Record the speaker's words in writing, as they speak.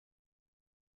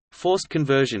Forced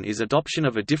conversion is adoption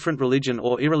of a different religion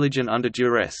or irreligion under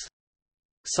duress.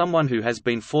 Someone who has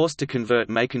been forced to convert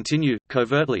may continue,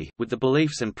 covertly, with the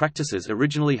beliefs and practices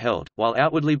originally held, while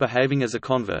outwardly behaving as a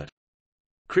convert.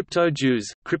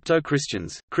 Crypto-Jews,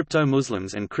 crypto-Christians,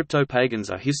 crypto-Muslims and crypto-pagans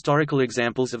are historical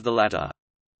examples of the latter.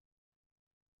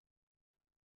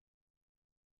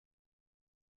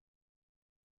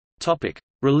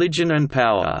 Religion and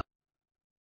power.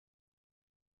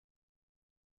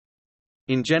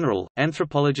 In general,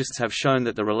 anthropologists have shown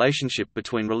that the relationship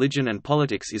between religion and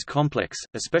politics is complex,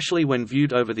 especially when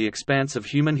viewed over the expanse of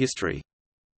human history.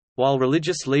 While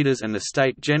religious leaders and the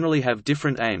state generally have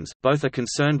different aims, both are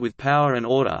concerned with power and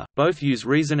order, both use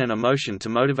reason and emotion to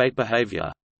motivate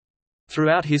behavior.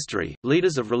 Throughout history,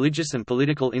 leaders of religious and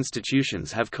political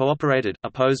institutions have cooperated,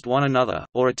 opposed one another,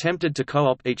 or attempted to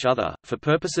co-opt each other, for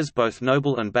purposes both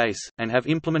noble and base, and have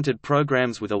implemented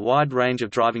programs with a wide range of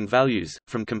driving values,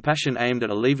 from compassion aimed at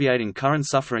alleviating current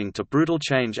suffering to brutal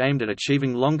change aimed at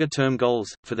achieving longer-term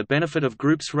goals, for the benefit of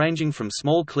groups ranging from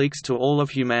small cliques to all of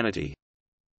humanity.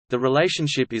 The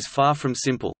relationship is far from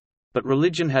simple. But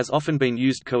religion has often been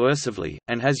used coercively,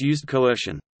 and has used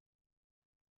coercion.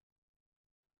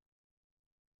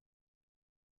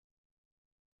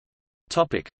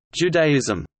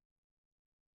 Judaism.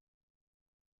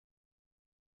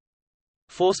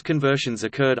 Forced conversions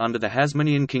occurred under the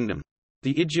Hasmonean kingdom.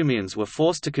 The Idumeans were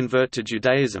forced to convert to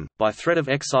Judaism, by threat of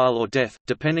exile or death,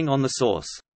 depending on the source.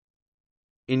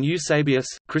 In Eusebius,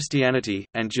 Christianity,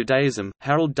 and Judaism,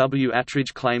 Harold W.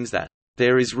 Attridge claims that,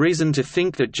 "There is reason to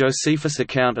think that Josephus'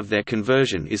 account of their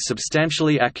conversion is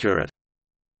substantially accurate."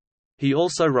 He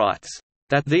also writes,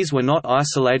 "That these were not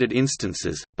isolated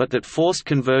instances, but that forced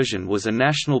conversion was a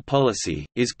national policy,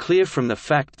 is clear from the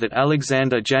fact that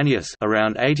Alexander Jannaeus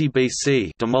around 80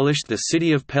 BC demolished the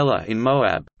city of Pella in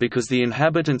Moab, because the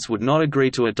inhabitants would not agree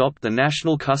to adopt the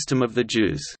national custom of the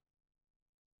Jews."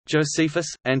 Josephus,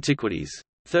 Antiquities.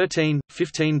 13,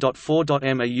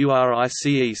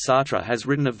 15.4.Maurice Sartre has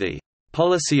written of the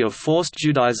policy of forced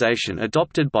Judaization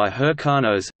adopted by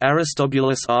Hyrcanos,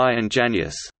 Aristobulus I and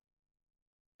Jannaeus,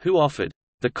 who offered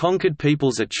the conquered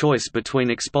peoples a choice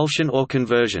between expulsion or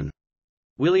conversion.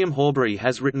 William Horbury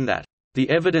has written that the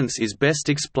evidence is best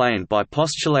explained by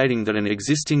postulating that an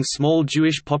existing small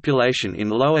Jewish population in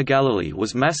Lower Galilee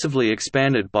was massively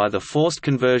expanded by the forced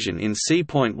conversion in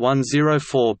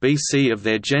c.104 BC of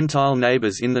their Gentile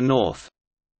neighbors in the north.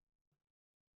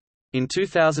 In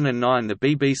 2009 the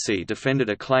BBC defended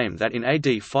a claim that in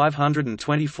AD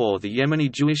 524 the Yemeni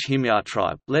Jewish Himyar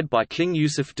tribe, led by King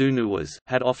Yusuf II Nuwas,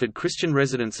 had offered Christian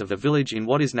residents of a village in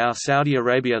what is now Saudi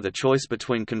Arabia the choice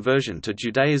between conversion to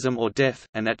Judaism or death,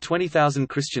 and that 20,000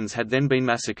 Christians had then been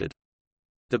massacred.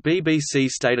 The BBC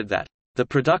stated that the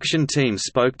production team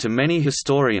spoke to many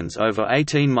historians over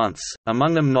 18 months,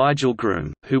 among them Nigel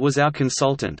Groom, who was our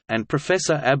consultant, and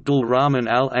Professor Abdul Rahman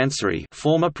Al-Ansari,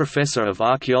 former professor of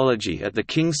archaeology at the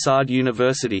King Saud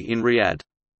University in Riyadh.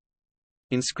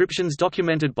 Inscriptions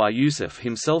documented by Yusuf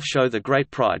himself show the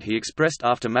great pride he expressed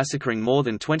after massacring more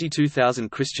than 22,000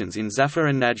 Christians in Zafar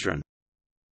and Najran.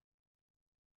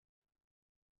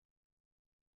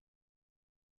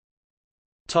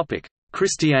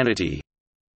 Christianity.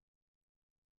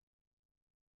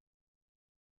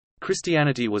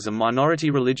 Christianity was a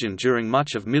minority religion during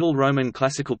much of Middle Roman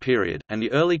Classical period, and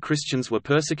the early Christians were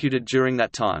persecuted during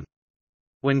that time.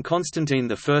 When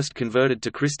Constantine I converted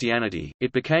to Christianity,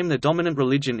 it became the dominant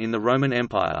religion in the Roman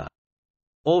Empire.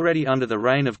 Already under the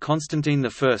reign of Constantine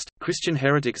I, Christian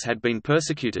heretics had been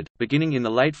persecuted. Beginning in the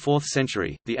late 4th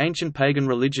century, the ancient pagan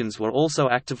religions were also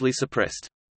actively suppressed.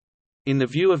 In the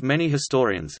view of many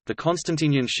historians, the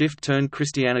Constantinian shift turned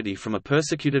Christianity from a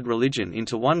persecuted religion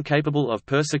into one capable of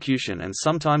persecution and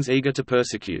sometimes eager to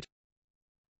persecute.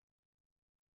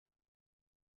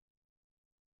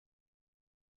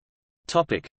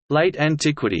 Late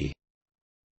Antiquity.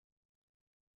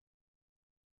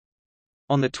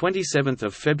 On 27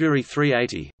 February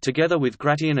 380, together with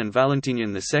Gratian and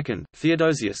Valentinian II,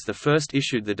 Theodosius I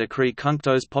issued the Decree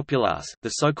Cunctos Populares, the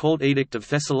so-called Edict of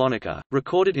Thessalonica,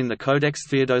 recorded in the Codex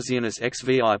Theodosianus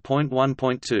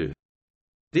XVI.1.2.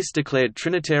 This declared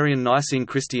Trinitarian Nicene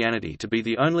Christianity to be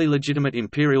the only legitimate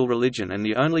imperial religion and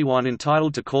the only one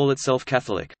entitled to call itself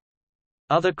Catholic.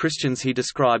 Other Christians he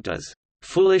described as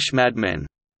foolish madmen.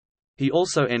 He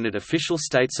also ended official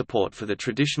state support for the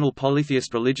traditional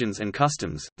polytheist religions and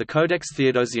customs. The Codex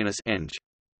Theodosianus Eng.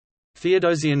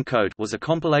 Theodosian Code was a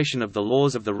compilation of the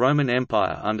laws of the Roman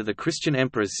Empire under the Christian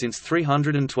emperors since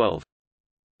 312.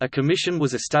 A commission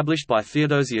was established by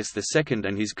Theodosius II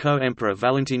and his co-emperor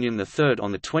Valentinian III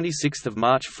on 26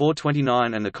 March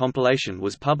 429, and the compilation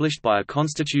was published by a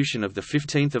constitution of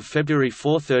 15 February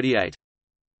 438.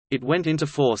 It went into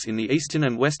force in the eastern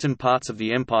and western parts of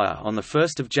the empire on 1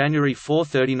 January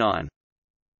 439.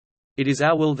 It is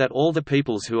our will that all the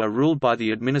peoples who are ruled by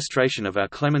the administration of our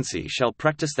clemency shall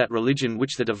practice that religion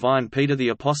which the divine Peter the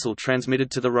Apostle transmitted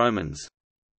to the Romans.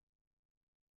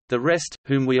 The rest,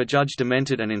 whom we adjudge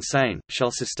demented and insane, shall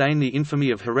sustain the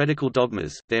infamy of heretical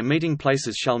dogmas, their meeting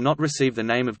places shall not receive the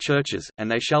name of churches,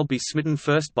 and they shall be smitten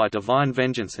first by divine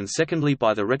vengeance and secondly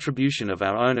by the retribution of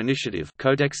our own initiative.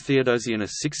 Codex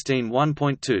Theodosianus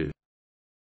 16:1.2.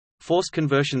 Forced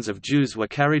conversions of Jews were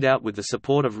carried out with the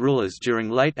support of rulers during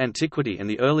Late Antiquity and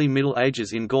the early Middle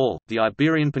Ages in Gaul, the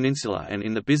Iberian Peninsula and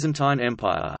in the Byzantine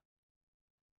Empire.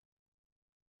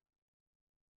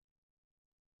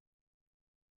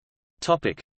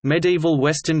 Medieval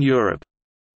Western Europe.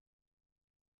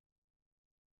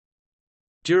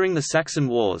 During the Saxon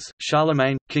Wars,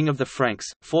 Charlemagne, king of the Franks,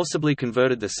 forcibly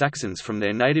converted the Saxons from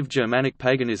their native Germanic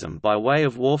paganism by way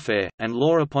of warfare, and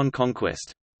law upon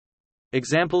conquest.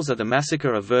 Examples are the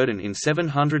massacre of Verdun in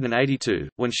 782,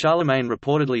 when Charlemagne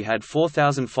reportedly had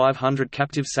 4,500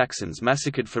 captive Saxons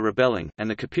massacred for rebelling, and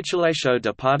the Capitulatio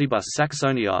de Partibus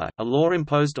Saxoniae, a law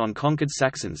imposed on conquered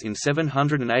Saxons in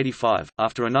 785,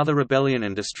 after another rebellion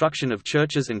and destruction of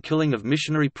churches and killing of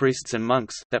missionary priests and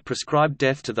monks, that prescribed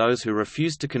death to those who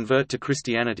refused to convert to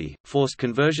Christianity. Forced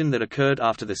conversion that occurred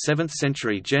after the 7th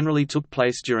century generally took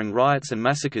place during riots and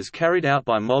massacres carried out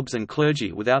by mobs and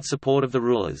clergy without support of the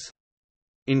rulers.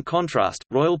 In contrast,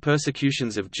 royal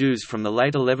persecutions of Jews from the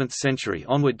late 11th century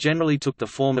onward generally took the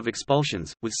form of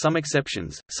expulsions, with some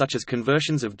exceptions, such as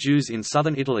conversions of Jews in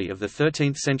southern Italy of the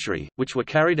 13th century, which were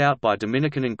carried out by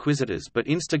Dominican inquisitors but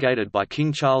instigated by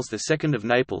King Charles II of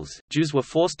Naples. Jews were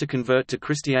forced to convert to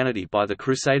Christianity by the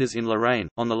Crusaders in Lorraine,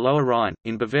 on the Lower Rhine,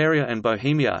 in Bavaria and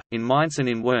Bohemia, in Mainz and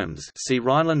in Worms. See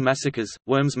Rhineland massacres,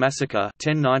 Worms massacre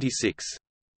 1096.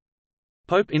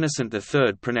 Pope Innocent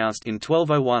III pronounced in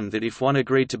 1201 that if one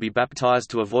agreed to be baptized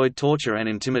to avoid torture and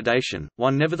intimidation,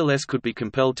 one nevertheless could be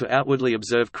compelled to outwardly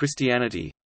observe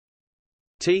Christianity.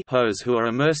 Those who are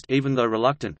immersed, even though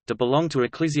reluctant, to belong to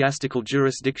ecclesiastical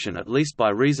jurisdiction at least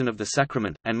by reason of the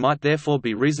sacrament, and might therefore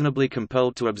be reasonably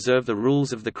compelled to observe the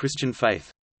rules of the Christian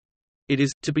faith. It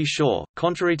is, to be sure,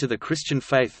 contrary to the Christian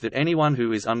faith that anyone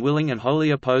who is unwilling and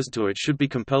wholly opposed to it should be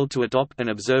compelled to adopt and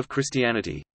observe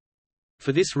Christianity.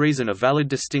 For this reason a valid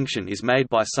distinction is made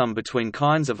by some between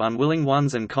kinds of unwilling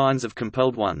ones and kinds of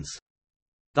compelled ones.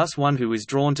 Thus one who is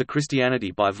drawn to Christianity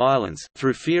by violence,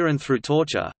 through fear and through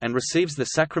torture, and receives the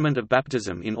sacrament of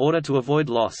baptism in order to avoid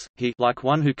loss, he, like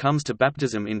one who comes to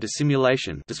baptism in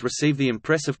dissimulation, does receive the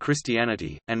impress of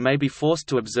Christianity, and may be forced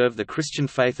to observe the Christian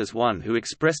faith as one who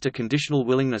expressed a conditional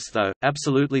willingness though,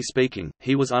 absolutely speaking,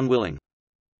 he was unwilling.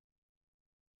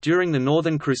 During the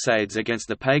Northern Crusades against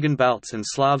the pagan Balts and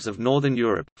Slavs of Northern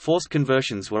Europe, forced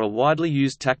conversions were a widely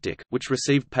used tactic, which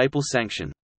received papal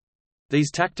sanction.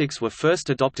 These tactics were first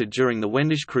adopted during the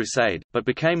Wendish Crusade, but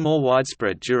became more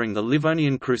widespread during the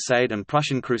Livonian Crusade and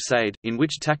Prussian Crusade, in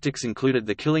which tactics included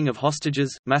the killing of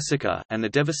hostages, massacre, and the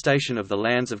devastation of the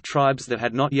lands of tribes that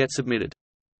had not yet submitted.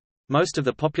 Most of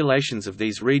the populations of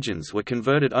these regions were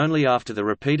converted only after the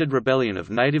repeated rebellion of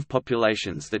native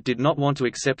populations that did not want to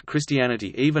accept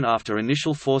Christianity even after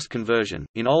initial forced conversion.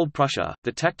 In Old Prussia,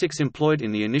 the tactics employed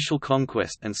in the initial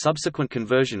conquest and subsequent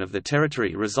conversion of the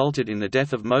territory resulted in the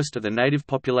death of most of the native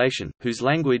population, whose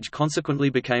language consequently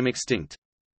became extinct.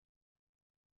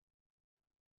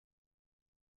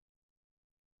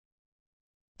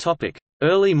 Topic: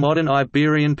 Early modern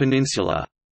Iberian Peninsula.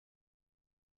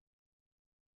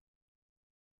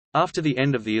 After the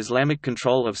end of the Islamic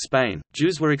control of Spain,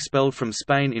 Jews were expelled from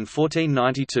Spain in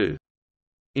 1492.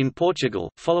 In Portugal,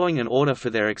 following an order for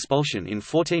their expulsion in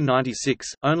 1496,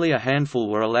 only a handful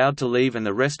were allowed to leave and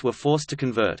the rest were forced to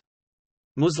convert.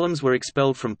 Muslims were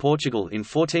expelled from Portugal in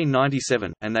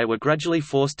 1497, and they were gradually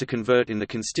forced to convert in the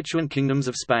constituent kingdoms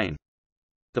of Spain.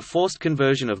 The forced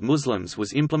conversion of Muslims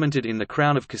was implemented in the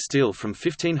Crown of Castile from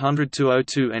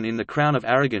 1500–02 and in the Crown of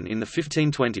Aragon in the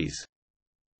 1520s.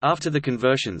 After the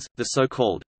conversions, the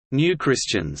so-called New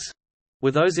Christians were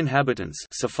those inhabitants,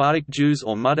 Sephardic Jews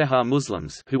or Mudahar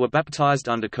Muslims, who were baptized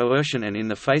under coercion and in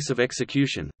the face of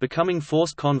execution, becoming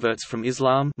forced converts from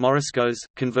Islam, Moriscos,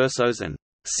 conversos, and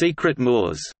secret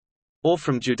Moors, or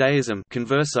from Judaism,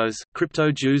 conversos,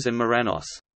 crypto-Jews and Marranos.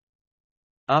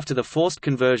 After the forced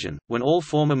conversion, when all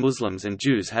former Muslims and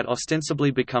Jews had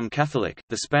ostensibly become Catholic,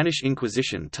 the Spanish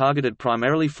Inquisition targeted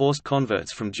primarily forced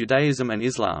converts from Judaism and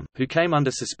Islam, who came under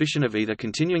suspicion of either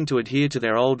continuing to adhere to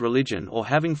their old religion or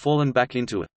having fallen back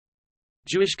into it.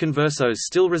 Jewish conversos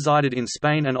still resided in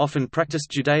Spain and often practiced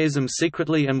Judaism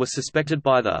secretly and were suspected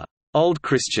by the «old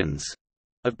Christians»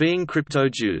 of being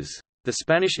crypto-Jews. The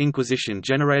Spanish Inquisition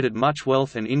generated much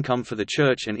wealth and income for the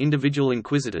Church and individual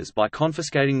inquisitors by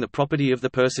confiscating the property of the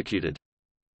persecuted.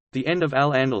 The end of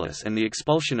Al-Andalus and the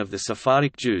expulsion of the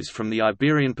Sephardic Jews from the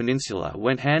Iberian Peninsula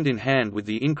went hand in hand with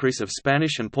the increase of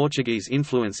Spanish and Portuguese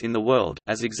influence in the world,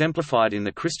 as exemplified in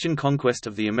the Christian conquest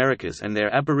of the Americas and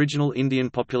their aboriginal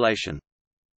Indian population.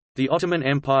 The Ottoman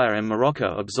Empire and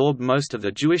Morocco absorbed most of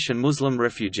the Jewish and Muslim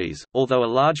refugees, although a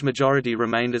large majority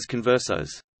remained as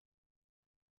conversos.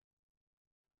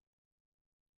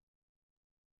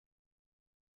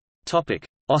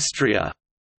 Austria.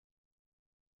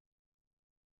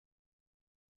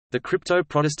 The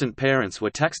crypto-Protestant parents were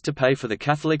taxed to pay for the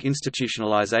Catholic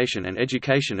institutionalization and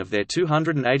education of their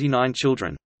 289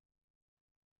 children.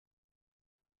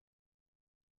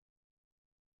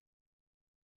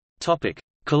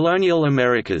 Colonial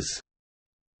Americas.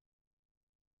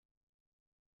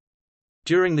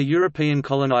 During the European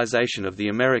colonization of the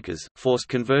Americas, forced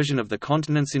conversion of the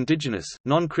continent's indigenous,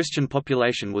 non-Christian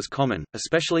population was common,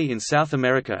 especially in South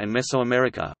America and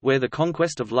Mesoamerica, where the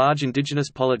conquest of large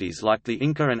indigenous polities like the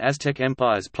Inca and Aztec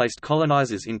empires placed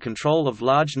colonizers in control of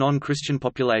large non-Christian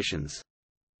populations.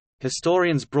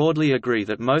 Historians broadly agree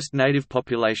that most native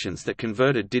populations that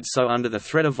converted did so under the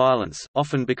threat of violence,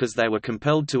 often because they were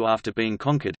compelled to after being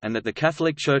conquered, and that the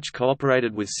Catholic Church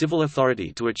cooperated with civil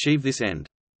authority to achieve this end.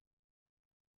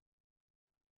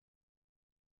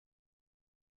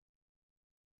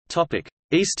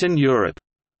 Eastern Europe.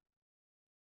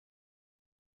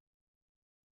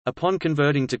 Upon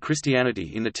converting to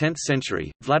Christianity in the 10th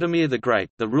century, Vladimir the Great,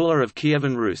 the ruler of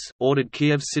Kievan Rus, ordered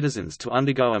Kiev's citizens to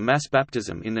undergo a mass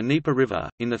baptism in the Dnieper River.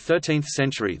 In the 13th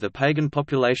century, the pagan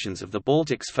populations of the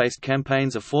Baltics faced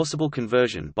campaigns of forcible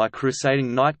conversion by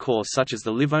crusading knight corps such as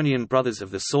the Livonian Brothers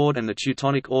of the Sword and the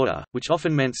Teutonic Order, which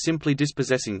often meant simply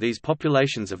dispossessing these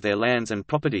populations of their lands and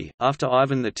property. After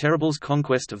Ivan the Terrible's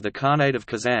conquest of the Khanate of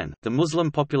Kazan, the Muslim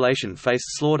population faced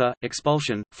slaughter,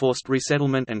 expulsion, forced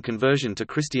resettlement, and conversion to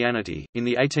Christianity. In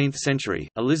the 18th century,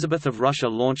 Elizabeth of Russia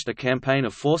launched a campaign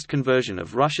of forced conversion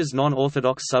of Russia's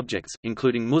non-Orthodox subjects,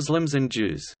 including Muslims and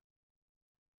Jews.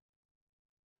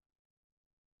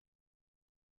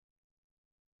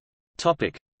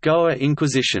 Goa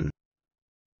Inquisition.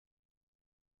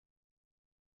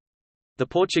 The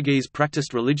Portuguese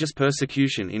practiced religious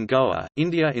persecution in Goa,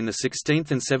 India in the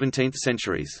 16th and 17th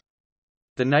centuries.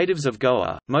 The natives of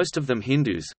Goa, most of them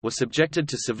Hindus, were subjected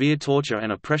to severe torture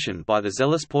and oppression by the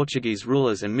zealous Portuguese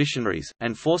rulers and missionaries,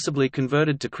 and forcibly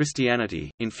converted to Christianity.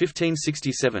 In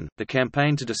 1567, the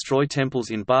campaign to destroy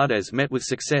temples in Bardez met with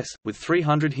success, with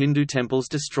 300 Hindu temples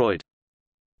destroyed.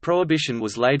 Prohibition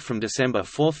was laid from December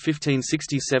 4,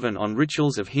 1567 on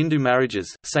rituals of Hindu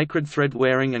marriages, sacred thread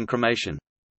wearing and cremation.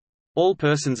 All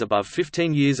persons above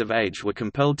 15 years of age were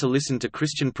compelled to listen to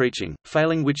Christian preaching,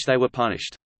 failing which they were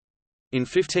punished. In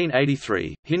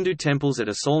 1583, Hindu temples at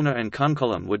Asolna and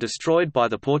Kunkolam were destroyed by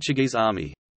the Portuguese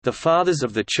army. The Fathers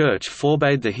of the Church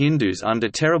forbade the Hindus under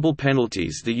terrible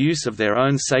penalties the use of their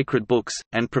own sacred books,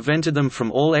 and prevented them from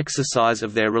all exercise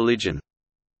of their religion.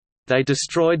 They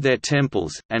destroyed their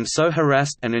temples, and so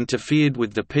harassed and interfered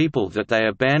with the people that they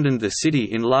abandoned the city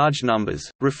in large numbers,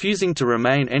 refusing to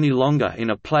remain any longer in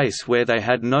a place where they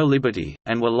had no liberty,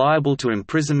 and were liable to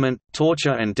imprisonment,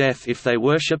 torture and death if they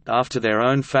worshipped after their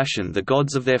own fashion the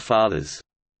gods of their fathers,"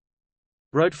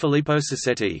 wrote Filippo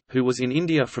Sassetti, who was in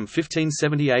India from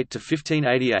 1578 to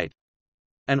 1588.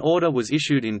 An order was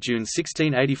issued in June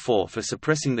 1684 for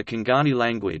suppressing the Konkani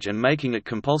language and making it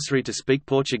compulsory to speak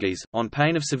Portuguese, on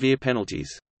pain of severe penalties.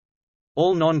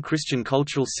 All non-Christian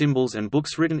cultural symbols and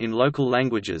books written in local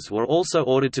languages were also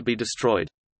ordered to be destroyed.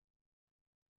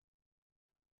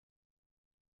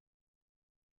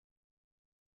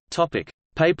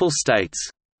 Papal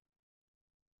States.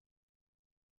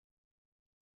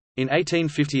 In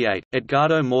 1858,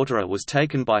 Edgardo Mortara was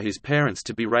taken by his parents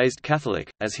to be raised Catholic,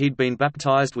 as he'd been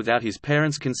baptized without his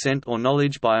parents' consent or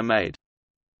knowledge by a maid.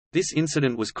 This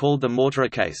incident was called the Mortara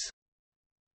case.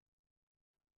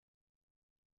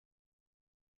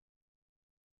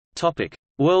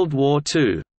 World War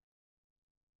II.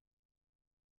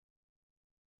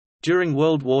 During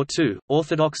World War II,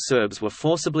 Orthodox Serbs were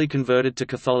forcibly converted to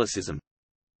Catholicism.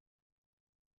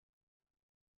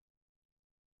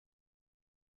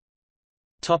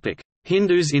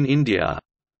 Hindus in India.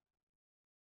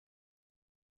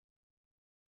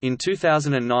 In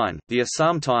 2009, the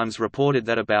Assam Times reported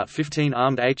that about 15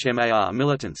 armed HMAR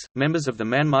militants, members of the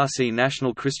Manmarsi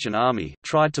National Christian Army,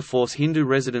 tried to force Hindu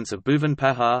residents of Bhuvan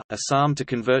Pahar, Assam to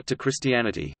convert to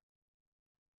Christianity.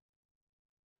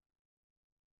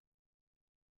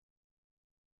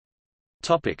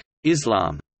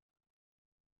 Islam.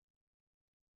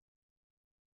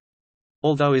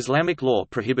 Although Islamic law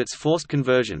prohibits forced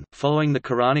conversion, following the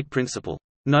Quranic principle,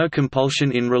 "No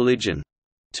compulsion in religion,"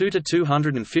 2 to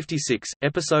 256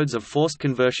 episodes of forced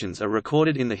conversions are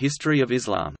recorded in the history of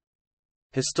Islam.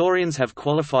 Historians have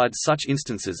qualified such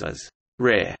instances as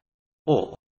rare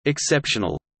or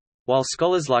exceptional, while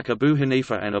scholars like Abu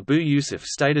Hanifa and Abu Yusuf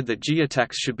stated that jizya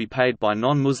tax should be paid by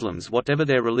non-Muslims whatever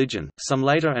their religion. Some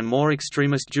later and more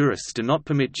extremist jurists do not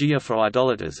permit jizya for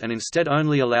idolaters and instead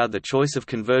only allowed the choice of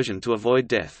conversion to avoid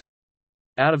death.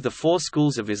 Out of the four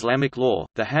schools of Islamic law,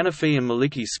 the Hanafi and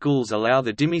Maliki schools allow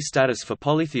the dhimmi status for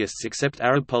polytheists except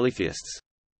Arab polytheists.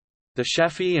 The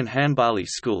Shafi'i and Hanbali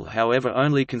school however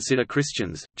only consider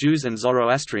Christians, Jews and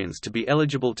Zoroastrians to be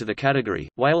eligible to the category.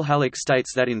 Wael Halik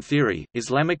states that in theory,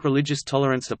 Islamic religious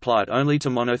tolerance applied only to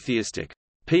monotheistic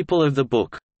people of the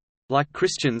book, like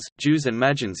Christians, Jews and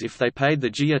Magyans if they paid the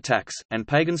jizya tax, and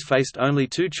pagans faced only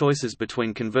two choices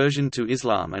between conversion to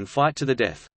Islam and fight to the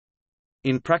death.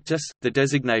 In practice, the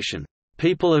designation,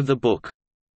 people of the book,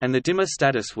 and the dhimma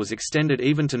status was extended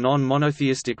even to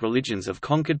non-monotheistic religions of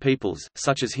conquered peoples,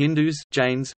 such as Hindus,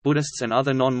 Jains, Buddhists and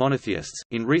other non-monotheists.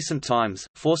 In recent times,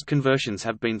 forced conversions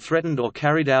have been threatened or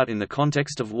carried out in the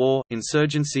context of war,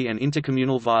 insurgency and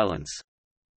intercommunal violence.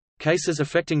 Cases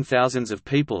affecting thousands of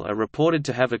people are reported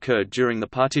to have occurred during the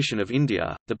partition of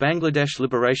India, the Bangladesh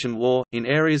Liberation War, in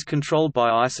areas controlled by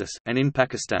ISIS, and in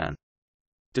Pakistan.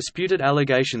 Disputed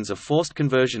allegations of forced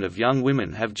conversion of young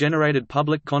women have generated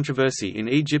public controversy in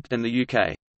Egypt and the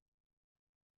UK.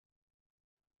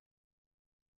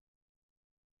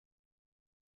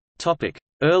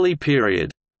 Early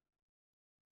period.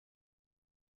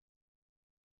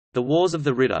 The Wars of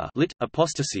the Ridda, lit.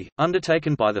 Apostasy,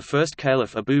 undertaken by the first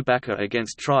Caliph Abu Bakr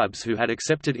against tribes who had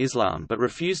accepted Islam but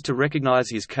refused to recognize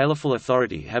his caliphal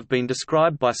authority, have been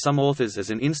described by some authors as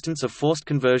an instance of forced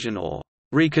conversion or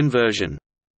reconversion.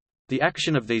 The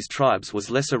action of these tribes was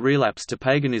less a relapse to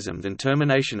paganism than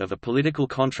termination of a political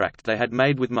contract they had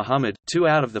made with Muhammad. Two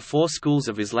out of the four schools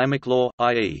of Islamic law,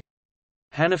 i.e.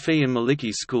 Hanafi and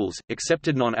Maliki schools,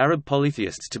 accepted non-Arab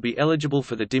polytheists to be eligible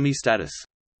for the dhimmi status.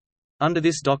 Under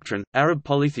this doctrine, Arab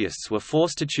polytheists were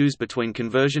forced to choose between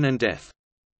conversion and death.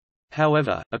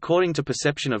 However, according to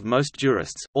perception of most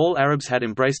jurists, all Arabs had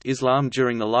embraced Islam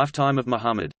during the lifetime of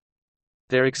Muhammad.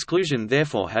 Their exclusion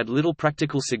therefore had little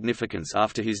practical significance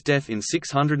after his death in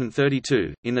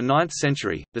 632. In the 9th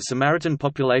century, the Samaritan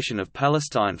population of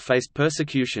Palestine faced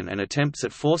persecution and attempts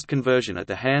at forced conversion at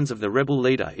the hands of the rebel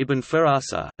leader Ibn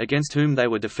Firasa, against whom they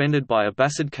were defended by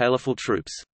Abbasid caliphal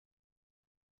troops.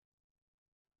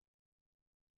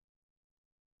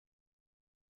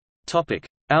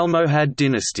 Almohad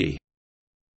dynasty.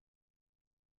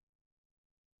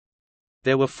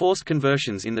 There were forced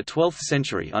conversions in the 12th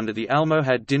century under the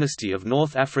Almohad dynasty of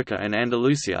North Africa and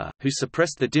Andalusia, who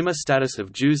suppressed the dhimma status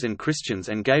of Jews and Christians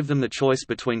and gave them the choice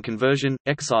between conversion,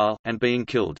 exile, and being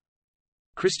killed.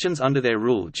 Christians under their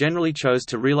rule generally chose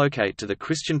to relocate to the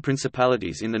Christian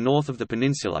principalities in the north of the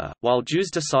peninsula, while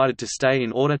Jews decided to stay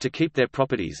in order to keep their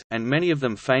properties, and many of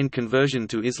them feigned conversion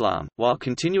to Islam, while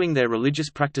continuing their religious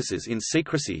practices in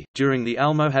secrecy. During the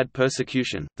Almohad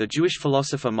persecution, the Jewish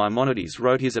philosopher Maimonides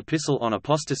wrote his Epistle on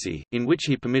Apostasy, in which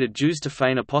he permitted Jews to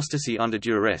feign apostasy under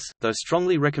duress, though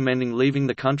strongly recommending leaving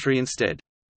the country instead.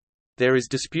 There is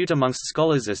dispute amongst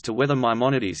scholars as to whether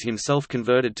Maimonides himself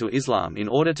converted to Islam in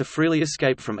order to freely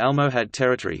escape from Almohad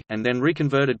territory, and then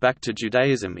reconverted back to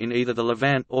Judaism in either the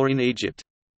Levant or in Egypt.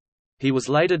 He was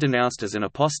later denounced as an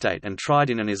apostate and tried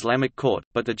in an Islamic court,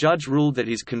 but the judge ruled that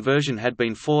his conversion had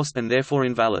been forced and therefore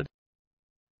invalid.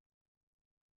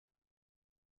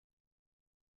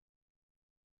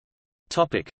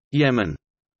 Yemen.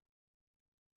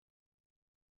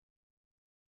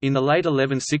 In the late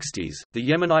 1160s, the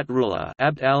Yemenite ruler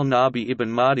Abd al-Nabi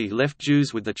ibn Mahdi left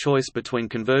Jews with the choice between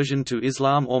conversion to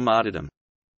Islam or martyrdom.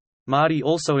 Mahdi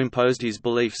also imposed his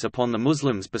beliefs upon the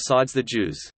Muslims besides the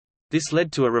Jews. This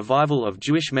led to a revival of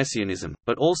Jewish messianism,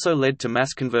 but also led to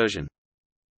mass conversion.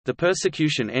 The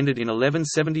persecution ended in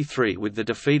 1173 with the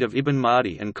defeat of Ibn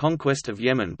Mahdi and conquest of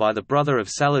Yemen by the brother of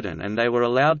Saladin, and they were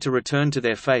allowed to return to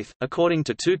their faith. According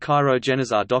to two Cairo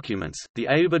Janizar documents, the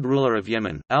Ayyubid ruler of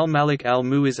Yemen, al-Malik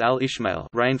al-Mu'iz al-Ishmael,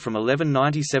 reigned from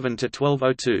 1197 to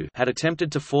 1202, had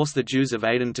attempted to force the Jews of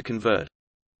Aden to convert.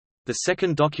 The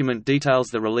second document details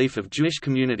the relief of Jewish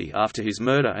community after his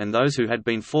murder, and those who had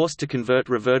been forced to convert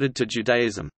reverted to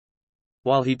Judaism.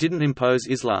 While he didn't impose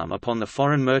Islam upon the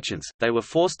foreign merchants, they were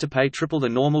forced to pay triple the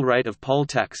normal rate of poll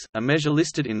tax. A measure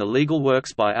listed in the legal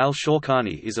works by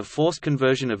al-Shawkani is a forced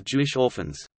conversion of Jewish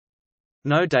orphans.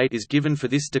 No date is given for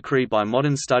this decree by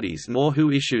modern studies nor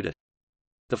who issued it.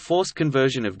 The forced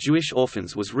conversion of Jewish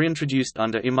orphans was reintroduced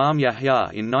under Imam Yahya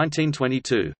in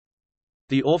 1922.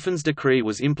 The orphans decree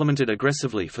was implemented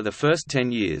aggressively for the first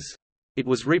 10 years. It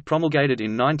was re-promulgated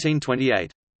in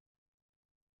 1928.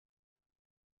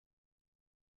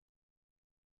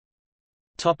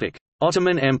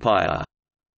 Ottoman Empire.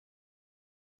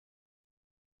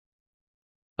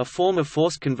 A form of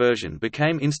forced conversion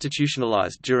became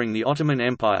institutionalized during the Ottoman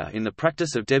Empire in the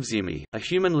practice of devshirme, a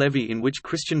human levy in which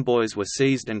Christian boys were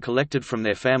seized and collected from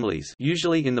their families,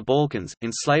 usually in the Balkans,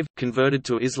 enslaved, converted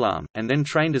to Islam, and then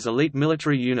trained as elite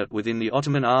military unit within the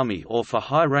Ottoman army or for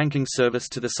high-ranking service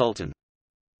to the Sultan.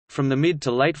 From the mid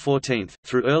to late 14th,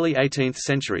 through early 18th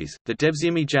centuries, the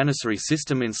devshirme janissary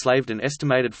system enslaved an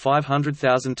estimated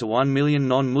 500,000 to 1 million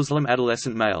non-Muslim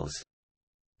adolescent males.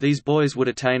 These boys would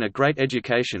attain a great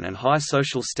education and high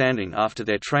social standing after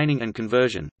their training and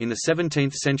conversion. In the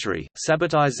 17th century,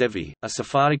 Sabbatai Zevi, a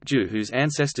Sephardic Jew whose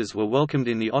ancestors were welcomed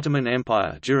in the Ottoman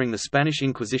Empire during the Spanish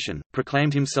Inquisition,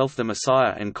 proclaimed himself the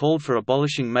Messiah and called for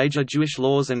abolishing major Jewish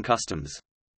laws and customs.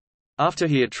 After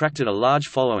he attracted a large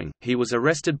following, he was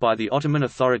arrested by the Ottoman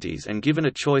authorities and given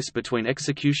a choice between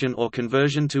execution or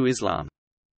conversion to Islam.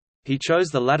 He chose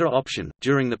the latter option.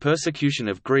 During the persecution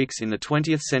of Greeks in the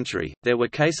 20th century, there were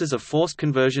cases of forced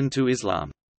conversion to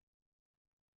Islam.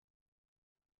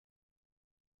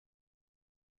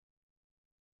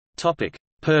 Topic: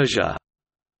 Persia.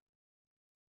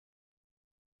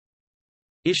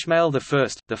 Ismail I,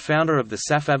 the founder of the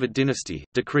Safavid dynasty,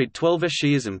 decreed Twelver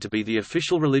Shi'ism to be the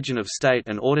official religion of state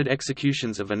and ordered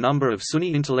executions of a number of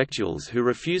Sunni intellectuals who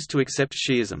refused to accept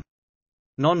Shi'ism.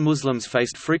 Non-Muslims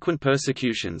faced frequent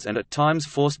persecutions and at times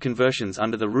forced conversions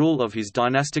under the rule of his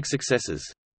dynastic successors.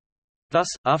 Thus,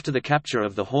 after the capture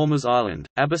of the Hormuz Island,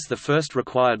 Abbas I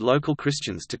required local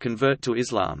Christians to convert to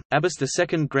Islam, Abbas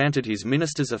II granted his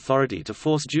ministers authority to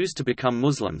force Jews to become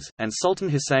Muslims, and Sultan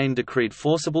Hussein decreed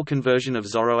forcible conversion of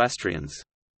Zoroastrians.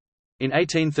 In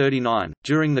 1839,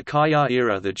 during the Qajar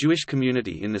era, the Jewish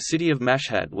community in the city of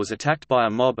Mashhad was attacked by a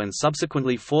mob and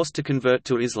subsequently forced to convert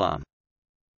to Islam.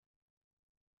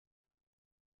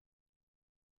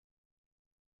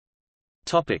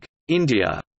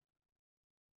 India.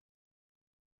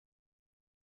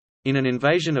 In an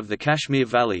invasion of the Kashmir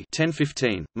Valley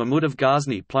 1015, Mahmud of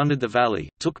Ghazni plundered the valley,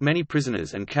 took many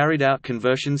prisoners and carried out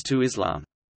conversions to Islam.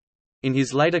 In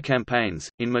his later campaigns,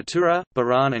 in Mathura,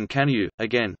 Baran and Kanyu,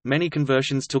 again, many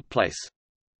conversions took place.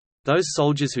 Those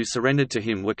soldiers who surrendered to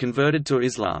him were converted to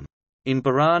Islam. In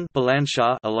Baran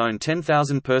alone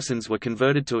 10,000 persons were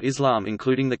converted to Islam,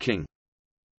 including the king.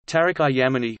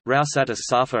 Tariq-i-Yamani,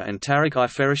 Rausat-as-Safa and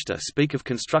Tariq-i-Ferishta speak of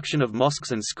construction of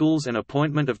mosques and schools and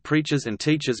appointment of preachers and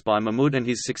teachers by Mahmud and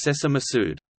his successor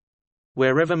Masud.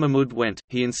 Wherever Mahmud went,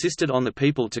 he insisted on the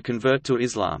people to convert to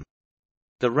Islam.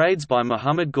 The raids by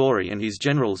Muhammad Ghori and his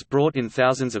generals brought in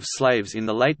thousands of slaves in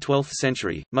the late 12th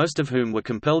century, most of whom were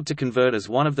compelled to convert as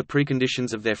one of the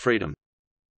preconditions of their freedom.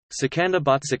 Sikandar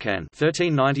Butsikhan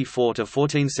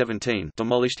 (1394–1417)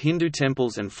 demolished Hindu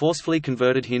temples and forcefully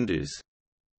converted Hindus.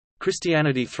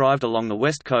 Christianity thrived along the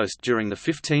west coast during the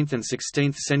 15th and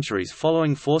 16th centuries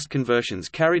following forced conversions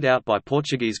carried out by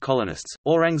Portuguese colonists.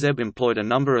 Aurangzeb employed a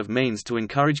number of means to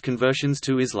encourage conversions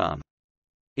to Islam.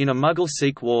 In a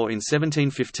Mughal-Sikh war in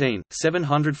 1715,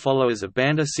 700 followers of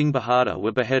Banda Singh Bahadur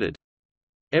were beheaded.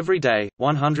 Every day,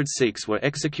 100 Sikhs were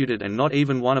executed and not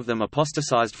even one of them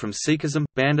apostatized from Sikhism.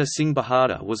 Banda Singh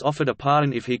Bahadur was offered a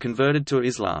pardon if he converted to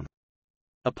Islam.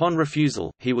 Upon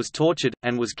refusal, he was tortured,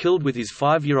 and was killed with his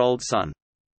 5-year-old son.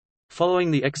 Following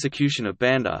the execution of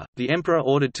Banda, the emperor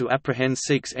ordered to apprehend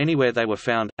Sikhs anywhere they were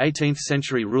found.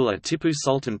 18th-century ruler Tipu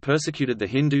Sultan persecuted the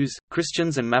Hindus,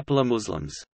 Christians and Mappila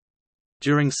Muslims.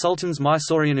 During Sultan's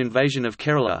Mysorean invasion of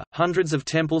Kerala, hundreds of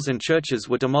temples and churches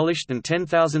were demolished and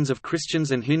 10,000s of Christians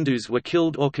and Hindus were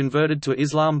killed or converted to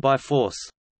Islam by force.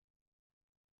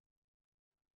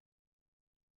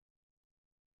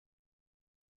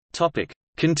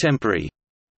 Contemporary.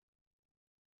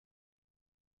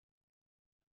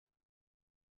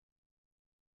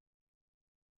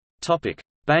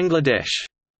 Bangladesh.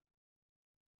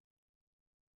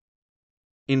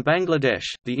 In Bangladesh,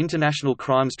 the International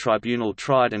Crimes Tribunal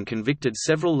tried and convicted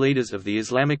several leaders of the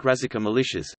Islamic Razaka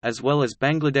militias, as well as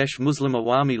Bangladesh Muslim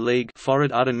Awami League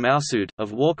Farid Uddin Mawsood,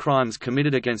 of war crimes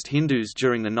committed against Hindus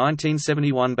during the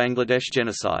 1971 Bangladesh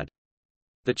genocide.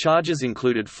 The charges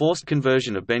included forced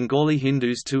conversion of Bengali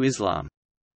Hindus to Islam.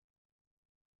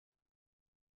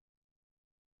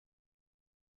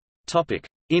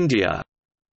 India.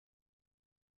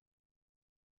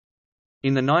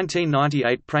 In the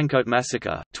 1998 Prankot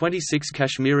massacre, 26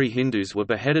 Kashmiri Hindus were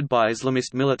beheaded by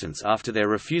Islamist militants after their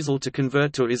refusal to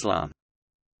convert to Islam.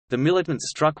 The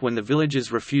militants struck when the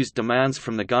villagers refused demands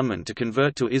from the gunmen to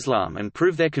convert to Islam and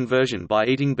prove their conversion by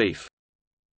eating beef.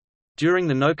 During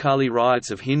the Noakhali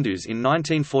riots of Hindus in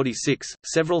 1946,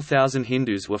 several thousand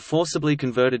Hindus were forcibly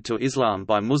converted to Islam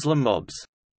by Muslim mobs.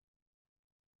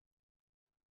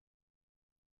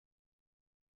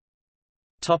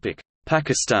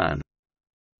 Pakistan.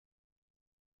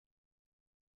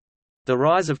 The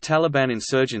rise of Taliban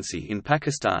insurgency in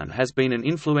Pakistan has been an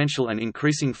influential and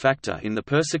increasing factor in the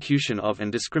persecution of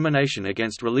and discrimination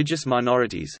against religious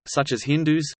minorities, such as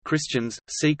Hindus, Christians,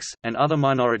 Sikhs, and other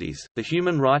minorities. The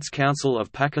Human Rights Council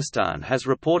of Pakistan has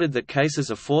reported that cases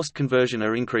of forced conversion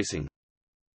are increasing.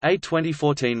 A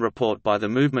 2014 report by the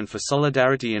Movement for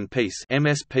Solidarity and Peace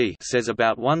 (MSP) says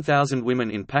about 1,000 women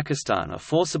in Pakistan are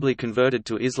forcibly converted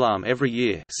to Islam every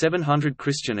year, 700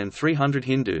 Christian and 300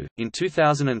 Hindu. In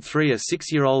 2003, a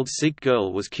 6-year-old Sikh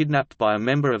girl was kidnapped by a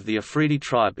member of the Afridi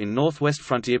tribe in northwest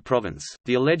Frontier Province.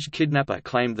 The alleged kidnapper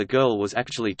claimed the girl was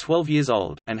actually 12 years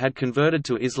old and had converted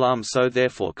to Islam, so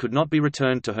therefore could not be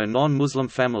returned to her non-Muslim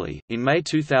family. In May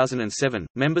 2007,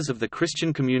 members of the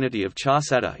Christian community of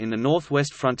Charsadda in the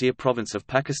northwest Frontier Province of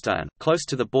Pakistan, close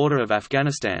to the border of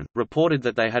Afghanistan, reported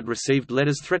that they had received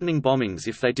letters threatening bombings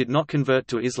if they did not convert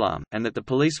to Islam, and that the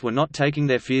police were not taking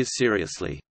their fears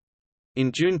seriously.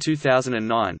 In June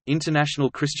 2009,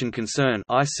 International Christian Concern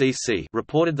 (ICC)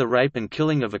 reported the rape and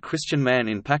killing of a Christian man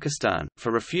in Pakistan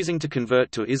for refusing to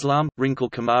convert to Islam. Rinkle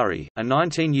Kumari, a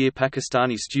 19-year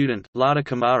Pakistani student, Lada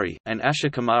Kumari, and Asha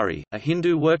Kumari, a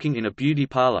Hindu working in a beauty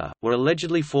parlor, were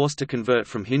allegedly forced to convert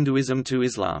from Hinduism to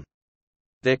Islam.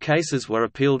 Their cases were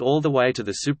appealed all the way to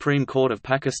the Supreme Court of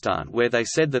Pakistan, where they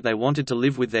said that they wanted to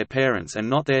live with their parents and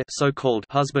not their so-called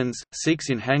husbands.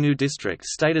 Sikhs in Hangu district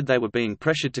stated they were being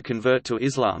pressured to convert to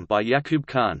Islam by Yaqub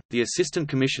Khan, the Assistant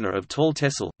Commissioner of Tall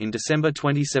Tehsil, in December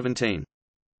 2017.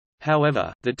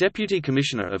 However, the Deputy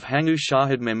Commissioner of Hangu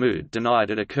Shahid Mahmood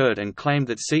denied it occurred and claimed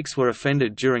that Sikhs were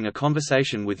offended during a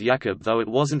conversation with Yaqub, though it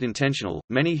wasn't intentional.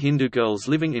 Many Hindu girls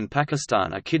living in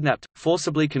Pakistan are kidnapped,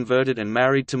 forcibly converted and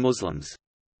married to Muslims.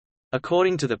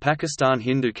 According to the Pakistan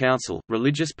Hindu Council,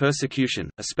 religious persecution,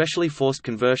 especially forced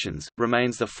conversions,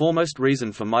 remains the foremost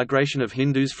reason for migration of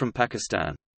Hindus from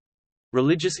Pakistan.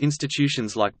 Religious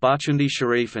institutions like Barchundi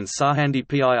Sharif and Sarhandi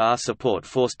Pir support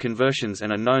forced conversions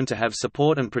and are known to have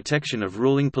support and protection of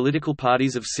ruling political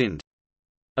parties of Sindh.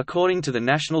 According to the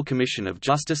National Commission of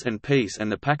Justice and Peace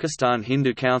and the Pakistan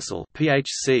Hindu Council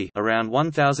 (PHC), around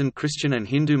 1,000 Christian and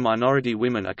Hindu minority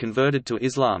women are converted to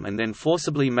Islam and then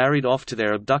forcibly married off to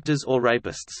their abductors or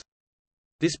rapists.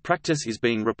 This practice is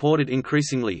being reported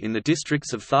increasingly in the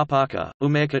districts of Tharparkar,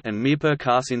 Umerkot and Mirpur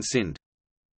Khas in Sindh.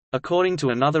 According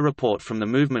to another report from the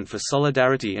Movement for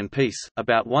Solidarity and Peace,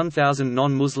 about 1,000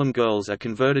 non-Muslim girls are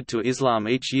converted to Islam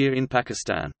each year in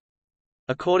Pakistan.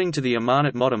 According to the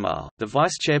Amanat Modamal, the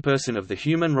vice-chairperson of the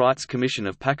Human Rights Commission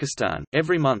of Pakistan,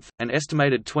 every month, an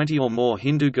estimated 20 or more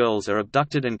Hindu girls are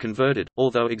abducted and converted,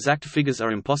 although exact figures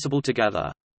are impossible to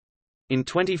gather. In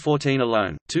 2014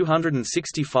 alone,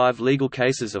 265 legal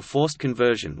cases of forced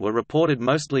conversion were reported,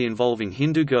 mostly involving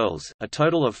Hindu girls. A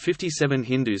total of 57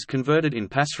 Hindus converted in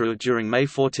Pasrur during May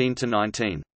 14 to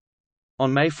 19.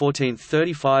 On May 14,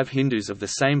 35 Hindus of the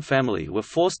same family were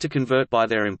forced to convert by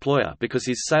their employer because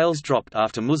his sales dropped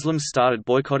after Muslims started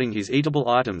boycotting his eatable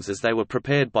items as they were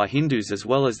prepared by Hindus, as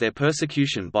well as their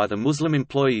persecution by the Muslim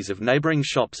employees of neighboring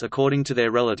shops according to their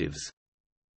relatives.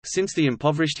 Since the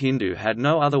impoverished Hindu had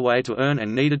no other way to earn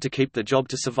and needed to keep the job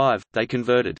to survive, they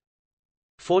converted.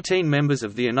 14 members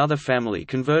of the another family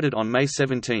converted on May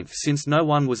 17 since no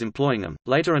one was employing them.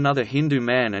 Later, another Hindu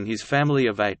man and his family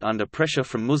of 8 under pressure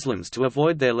from Muslims to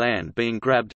avoid their land being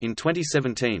grabbed. In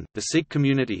 2017, the Sikh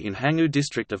community in Hangu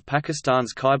district of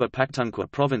Pakistan's Khyber Pakhtunkhwa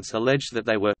province alleged that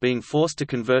they were being forced to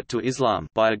convert to Islam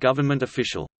by a government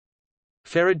official.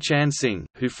 Ferid Chand Singh,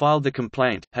 who filed the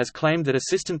complaint, has claimed that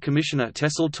Assistant Commissioner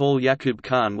Tehsil Tall Yaqub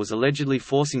Khan was allegedly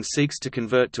forcing Sikhs to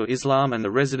convert to Islam, and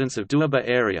the residents of Duaba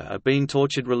area are being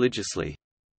tortured religiously.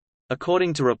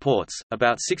 According to reports,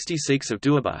 about 60 Sikhs of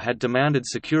Doaba had demanded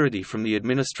security from the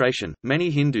administration. Many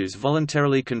Hindus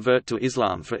voluntarily convert to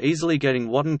Islam for easily getting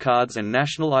Watan cards and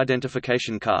national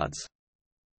identification cards.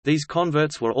 These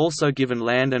converts were also given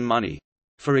land and money.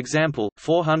 For example,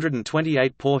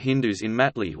 428 poor Hindus in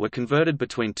Matli were converted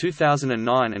between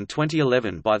 2009 and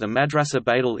 2011 by the Madrasa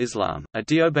Baitul Islam, a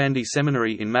Deobandi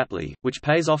seminary in Matli, which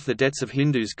pays off the debts of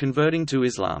Hindus converting to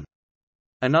Islam.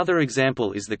 Another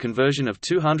example is the conversion of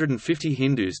 250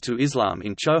 Hindus to Islam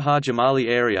in Chohar Jamali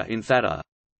area in Thadar.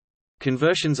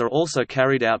 Conversions are also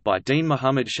carried out by Deen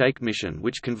Muhammad Sheikh Mission,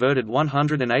 which converted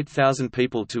 108,000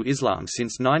 people to Islam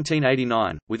since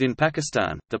 1989. Within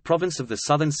Pakistan, the province of the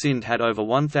southern Sindh had over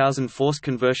 1,000 forced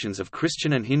conversions of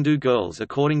Christian and Hindu girls,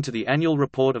 according to the annual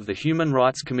report of the Human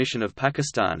Rights Commission of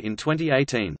Pakistan in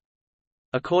 2018.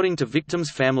 According to victims'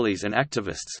 families and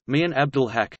activists, Mian Abdul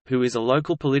Haq, who is a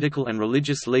local political and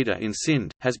religious leader in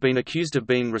Sindh, has been accused of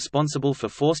being responsible for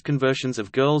forced conversions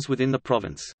of girls within the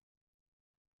province.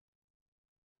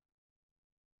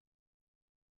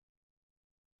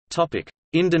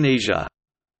 Indonesia.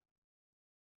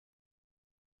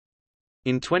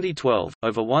 In 2012,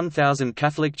 over 1,000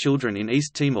 Catholic children in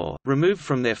East Timor, removed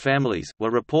from their families,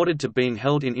 were reported to being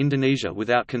held in Indonesia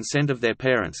without consent of their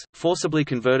parents, forcibly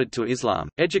converted to Islam,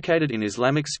 educated in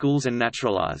Islamic schools and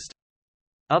naturalized.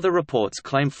 Other reports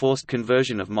claim forced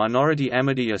conversion of minority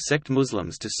Ahmadiyya sect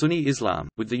Muslims to Sunni Islam,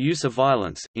 with the use of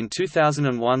violence. In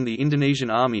 2001, the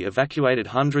Indonesian army evacuated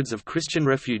hundreds of Christian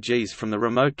refugees from the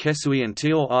remote Kesui and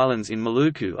Tior Islands in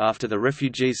Maluku after the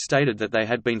refugees stated that they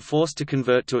had been forced to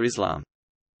convert to Islam.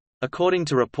 According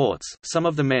to reports, some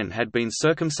of the men had been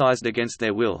circumcised against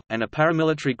their will, and a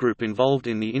paramilitary group involved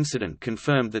in the incident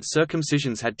confirmed that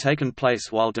circumcisions had taken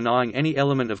place while denying any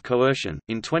element of coercion.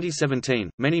 In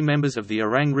 2017, many members of the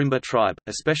Orang Rimba tribe,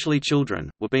 especially children,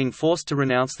 were being forced to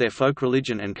renounce their folk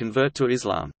religion and convert to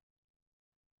Islam.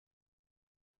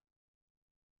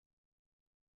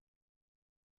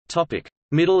 Topic: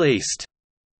 Middle East.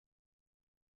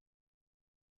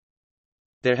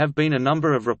 There have been a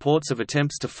number of reports of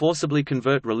attempts to forcibly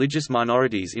convert religious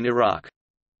minorities in Iraq.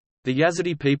 The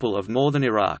Yazidi people of northern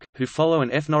Iraq, who follow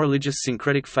an ethno-religious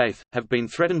syncretic faith, have been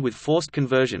threatened with forced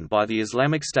conversion by the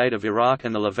Islamic State of Iraq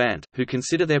and the Levant, who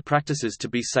consider their practices to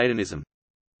be Satanism.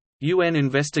 UN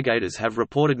investigators have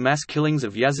reported mass killings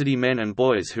of Yazidi men and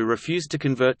boys who refused to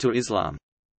convert to Islam.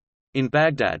 In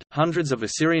Baghdad, hundreds of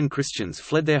Assyrian Christians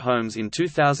fled their homes in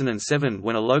 2007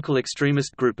 when a local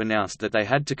extremist group announced that they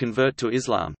had to convert to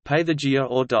Islam, pay the jizya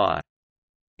or die.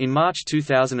 In March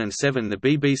 2007, the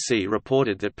BBC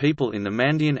reported that people in the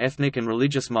Mandaean ethnic and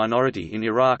religious minority in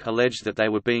Iraq alleged that they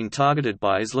were being targeted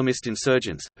by Islamist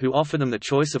insurgents, who offer them the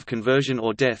choice of conversion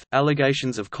or death.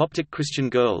 Allegations of Coptic Christian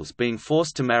girls being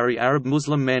forced to marry Arab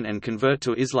Muslim men and convert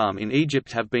to Islam in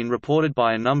Egypt have been reported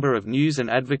by a number of news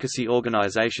and advocacy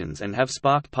organizations and have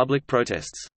sparked public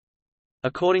protests.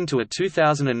 According to a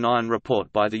 2009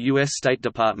 report by the U.S. State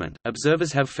Department,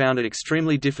 observers have found it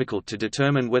extremely difficult to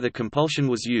determine whether compulsion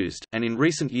was used, and in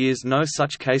recent years no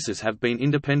such cases have been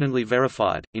independently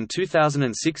verified. In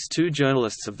 2006, two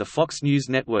journalists of the Fox News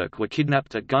network were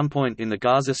kidnapped at gunpoint in the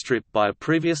Gaza Strip by a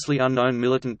previously unknown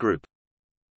militant group.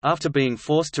 After being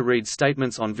forced to read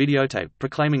statements on videotape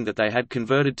proclaiming that they had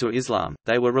converted to Islam,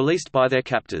 they were released by their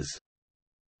captors.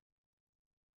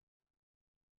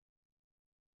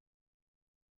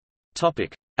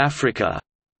 Africa.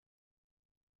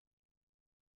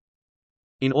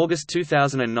 In August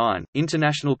 2009,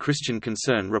 International Christian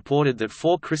Concern reported that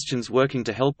 4 Christians working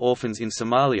to help orphans in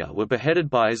Somalia were beheaded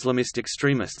by Islamist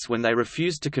extremists when they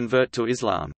refused to convert to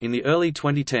Islam. In the early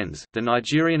 2010s, the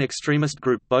Nigerian extremist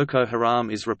group Boko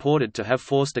Haram is reported to have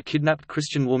forced a kidnapped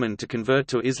Christian woman to convert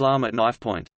to Islam at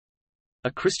knifepoint. A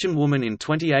Christian woman in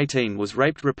 2018 was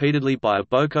raped repeatedly by a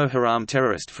Boko Haram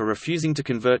terrorist for refusing to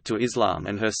convert to Islam,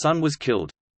 and her son was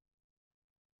killed.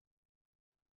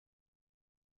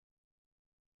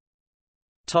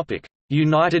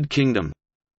 United Kingdom.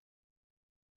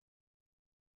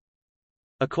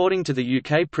 According to the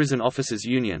UK Prison Officers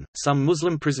Union, some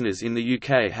Muslim prisoners in the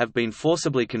UK have been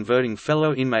forcibly converting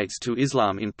fellow inmates to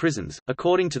Islam in prisons.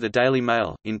 According to the Daily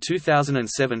Mail, in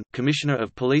 2007, Commissioner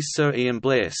of Police Sir Ian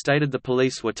Blair stated the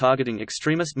police were targeting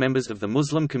extremist members of the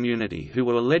Muslim community who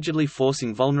were allegedly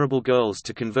forcing vulnerable girls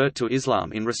to convert to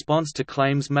Islam in response to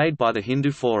claims made by the Hindu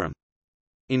Forum.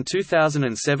 In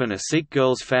 2007, a Sikh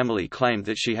girl's family claimed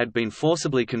that she had been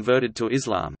forcibly converted to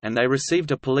Islam, and they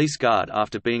received a police guard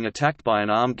after being attacked by an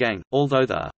armed gang, although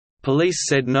the police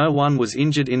said no one was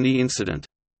injured in the incident.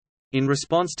 In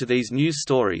response to these news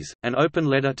stories, an open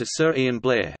letter to Sir Ian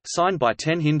Blair, signed by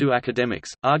 10 Hindu academics,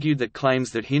 argued that claims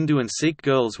that Hindu and Sikh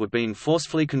girls were being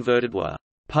forcefully converted were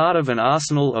part of an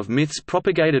arsenal of myths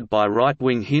propagated by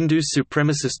right-wing Hindu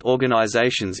supremacist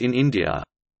organizations in India.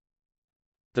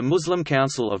 The Muslim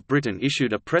Council of Britain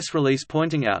issued a press release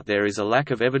pointing out there is a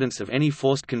lack of evidence of any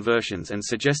forced conversions and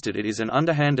suggested it is an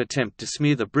underhand attempt to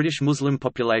smear the British Muslim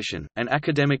population. An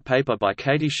academic paper by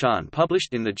Katie Shan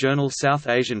published in the journal South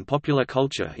Asian Popular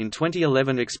Culture in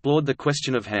 2011 explored the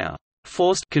question of how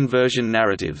forced conversion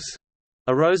narratives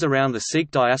arose around the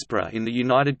Sikh diaspora in the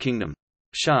United Kingdom.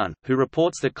 Shan, who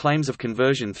reports that claims of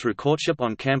conversion through courtship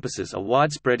on campuses are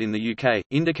widespread in the UK,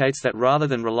 indicates that rather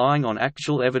than relying on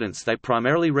actual evidence they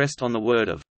primarily rest on the word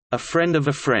of a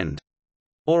friend,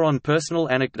 or on personal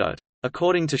anecdote.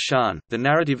 According to Shan, the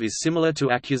narrative is similar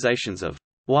to accusations of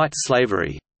white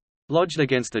slavery lodged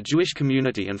against the Jewish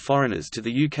community and foreigners to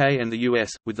the UK and the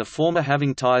US, with the former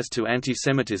having ties to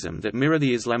anti-Semitism that mirror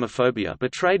the Islamophobia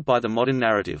portrayed by the modern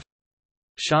narrative.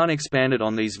 Shan expanded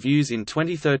on these views in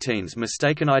 2013's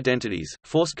Mistaken Identities,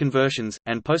 Forced Conversions,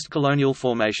 and Post-Colonial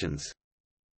Formations.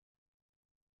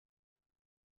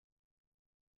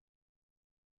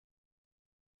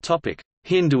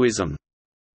 Hinduism.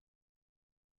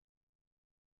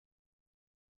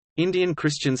 Indian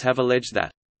Christians have alleged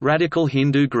that radical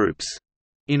Hindu groups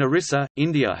in Orissa,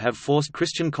 India have forced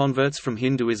Christian converts from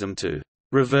Hinduism to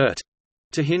revert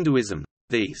to Hinduism.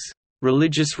 These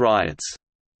religious riots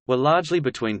were largely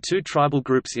between two tribal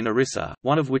groups in Orissa,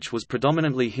 one of which was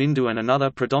predominantly Hindu and another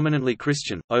predominantly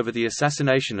Christian, over the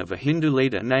assassination of a Hindu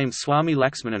leader named Swami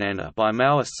Laxmanananda by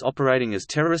Maoists operating as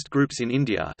terrorist groups in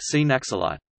India. See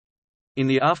Naxalite. In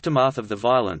the aftermath of the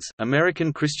violence,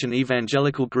 American Christian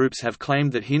evangelical groups have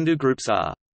claimed that Hindu groups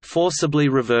are forcibly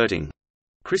reverting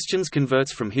Christians'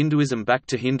 converts from Hinduism back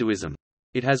to Hinduism.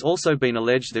 It has also been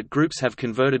alleged that groups have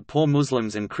converted poor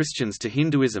Muslims and Christians to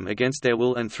Hinduism against their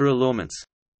will and through allurements.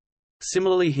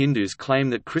 Similarly, Hindus claim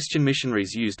that Christian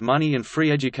missionaries used money and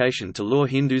free education to lure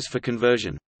Hindus for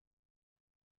conversion.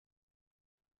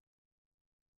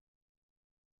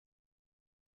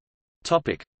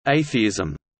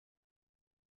 Atheism.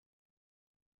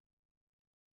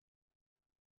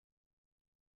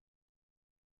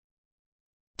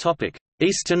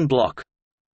 Eastern Bloc.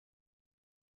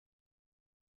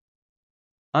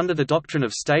 Under the doctrine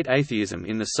of state atheism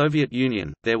in the Soviet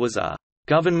Union, there was a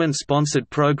government-sponsored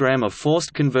program of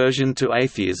forced conversion to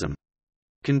atheism,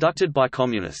 conducted by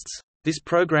communists. This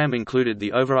program included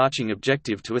the overarching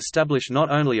objective to establish not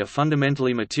only a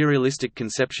fundamentally materialistic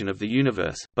conception of the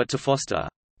universe, but to foster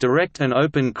direct and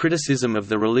open criticism of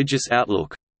the religious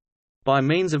outlook, by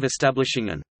means of establishing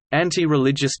an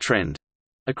anti-religious trend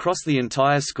across the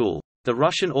entire school. The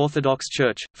Russian Orthodox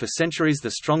Church, for centuries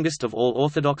the strongest of all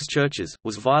Orthodox churches,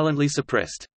 was violently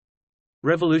suppressed.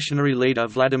 Revolutionary leader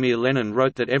Vladimir Lenin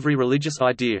wrote that every religious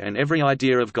idea and every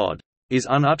idea of God is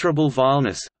unutterable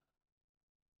vileness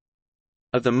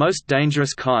of the most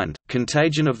dangerous kind,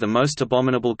 contagion of the most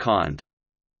abominable kind.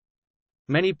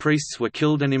 Many priests were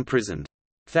killed and imprisoned.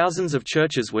 Thousands of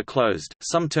churches were closed,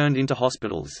 some turned into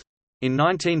hospitals. In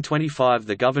 1925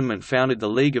 the government founded the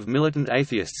League of Militant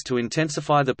Atheists to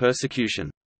intensify the persecution.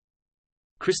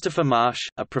 Christopher Marsh,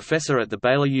 a professor at the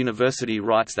Baylor University,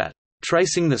 writes that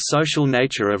tracing the social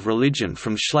nature of religion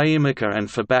from Schleiermacher and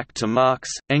Feuerbach to Marx,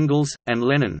 Engels, and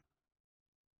Lenin,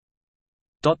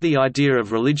 the idea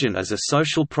of religion as a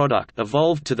social product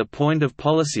evolved to the point of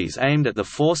policies aimed at the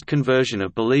forced conversion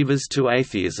of believers to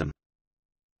atheism.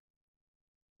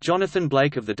 Jonathan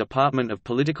Blake of the Department of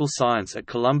Political Science at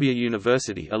Columbia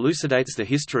University elucidates the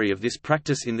history of this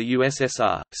practice in the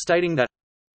USSR, stating that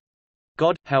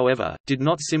God, however, did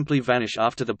not simply vanish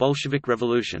after the Bolshevik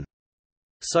Revolution.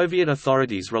 Soviet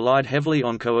authorities relied heavily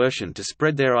on coercion to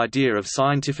spread their idea of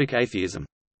scientific atheism.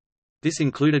 This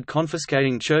included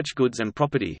confiscating church goods and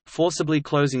property, forcibly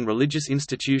closing religious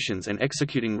institutions and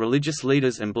executing religious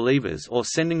leaders and believers or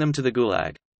sending them to the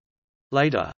Gulag.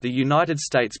 Later, the United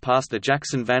States passed the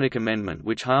Jackson-Vanik Amendment,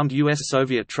 which harmed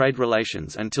U.S.-Soviet trade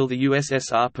relations until the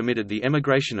USSR permitted the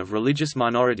emigration of religious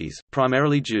minorities,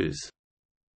 primarily Jews.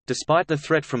 Despite the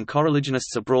threat from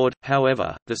coreligionists abroad,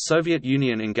 however, the Soviet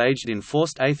Union engaged in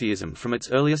forced atheism from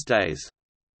its earliest days.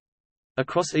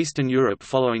 Across Eastern Europe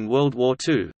following World War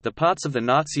II, the parts of the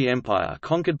Nazi Empire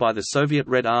conquered by the Soviet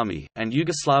Red Army, and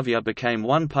Yugoslavia became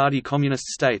one-party communist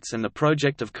states, and the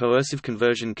project of coercive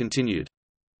conversion continued.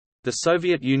 The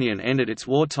Soviet Union ended its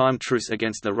wartime truce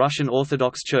against the Russian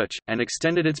Orthodox Church, and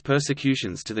extended its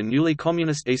persecutions to the newly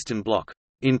communist Eastern Bloc.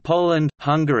 In Poland,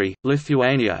 Hungary,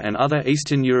 Lithuania and other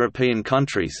Eastern European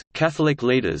countries, Catholic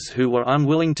leaders who were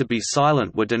unwilling to be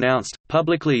silent were denounced,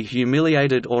 publicly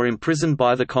humiliated or imprisoned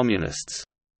by the Communists.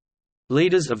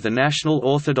 Leaders of the National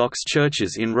Orthodox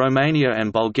churches in Romania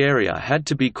and Bulgaria had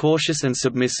to be cautious and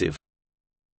submissive.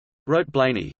 Wrote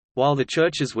Blaney, while the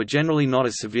churches were generally not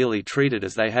as severely treated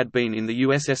as they had been in the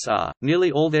USSR,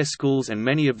 nearly all their schools and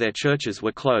many of their churches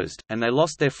were closed, and they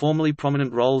lost their formerly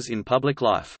prominent roles in public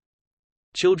life.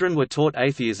 Children were taught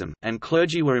atheism, and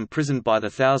clergy were imprisoned by the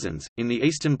thousands. In the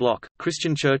Eastern Bloc,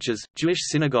 Christian churches, Jewish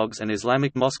synagogues, and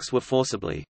Islamic mosques were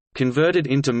forcibly converted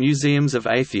into museums of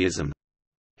atheism.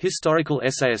 Historical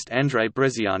essayist Andrei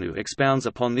Brezianu expounds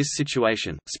upon this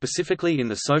situation, specifically in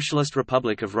the Socialist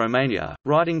Republic of Romania,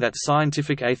 writing that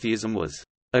scientific atheism was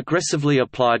aggressively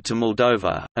applied to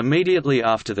Moldova, immediately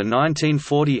after the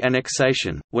 1940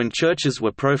 annexation, when churches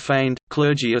were profaned,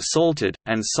 clergy assaulted,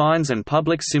 and signs and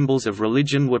public symbols of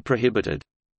religion were prohibited.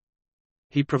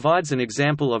 He provides an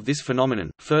example of this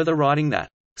phenomenon, further writing that,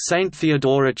 St.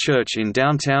 Theodora Church in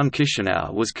downtown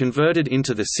Chisinau was converted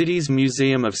into the city's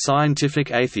Museum of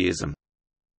Scientific Atheism.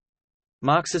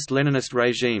 Marxist-Leninist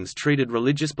regimes treated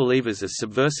religious believers as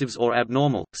subversives or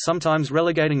abnormal, sometimes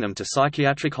relegating them to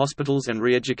psychiatric hospitals and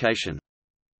re-education.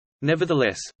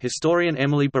 Nevertheless, historian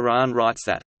Emily Baran writes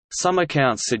that, "Some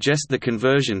accounts suggest the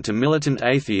conversion to militant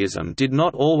atheism did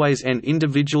not always end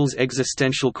individuals'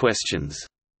 existential questions."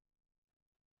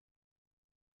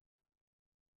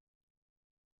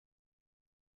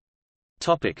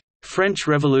 French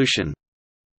Revolution.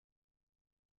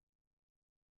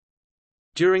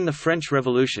 During the French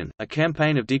Revolution, a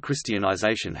campaign of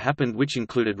dechristianization happened which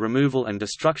included removal and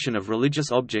destruction of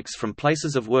religious objects from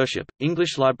places of worship.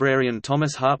 English librarian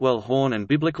Thomas Hartwell Horne and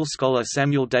biblical scholar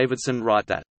Samuel Davidson write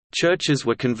that, "Churches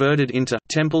were converted into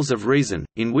temples of reason,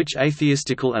 in which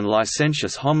atheistical and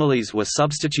licentious homilies were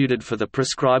substituted for the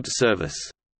prescribed service."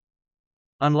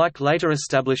 Unlike later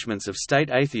establishments of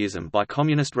state atheism by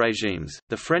communist regimes,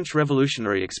 the French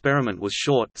revolutionary experiment was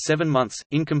short, 7 months,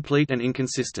 incomplete and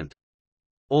inconsistent.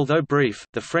 Although brief,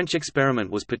 the French experiment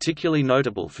was particularly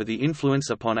notable for the influence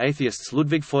upon atheists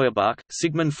Ludwig Feuerbach,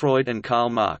 Sigmund Freud and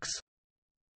Karl Marx.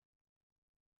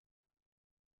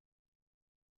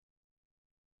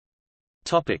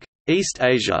 East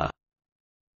Asia.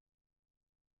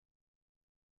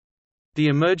 The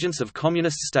emergence of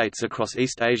communist states across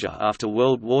East Asia after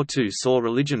World War II saw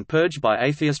religion purged by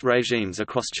atheist regimes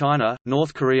across China,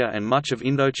 North Korea and much of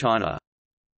Indochina.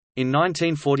 In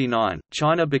 1949,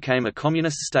 China became a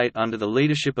communist state under the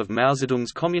leadership of Mao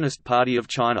Zedong's Communist Party of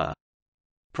China.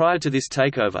 Prior to this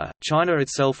takeover, China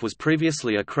itself was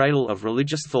previously a cradle of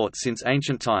religious thought since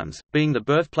ancient times, being the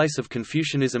birthplace of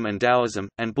Confucianism and Taoism,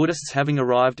 and Buddhists having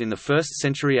arrived in the 1st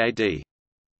century AD.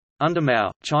 Under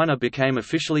Mao, China became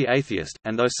officially atheist,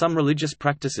 and though some religious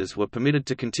practices were permitted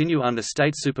to continue under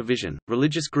state supervision,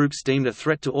 religious groups deemed a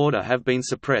threat to order have been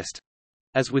suppressed,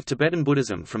 as with Tibetan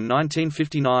Buddhism from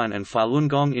 1959 and Falun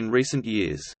Gong in recent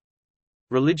years.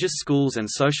 Religious schools and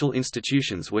social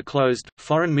institutions were closed,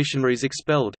 foreign missionaries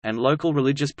expelled, and local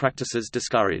religious practices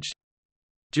discouraged.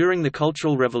 During the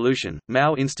Cultural Revolution,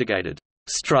 Mao instigated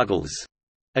struggles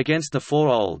against the Four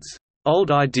Olds,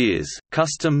 old ideas,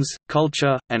 customs,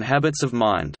 culture, and habits of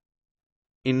mind.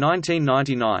 In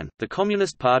 1999, the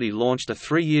Communist Party launched a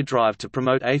 3-year drive to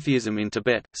promote atheism in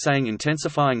Tibet, saying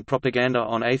intensifying propaganda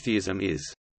on atheism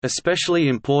is especially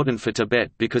important for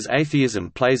Tibet because atheism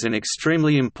plays an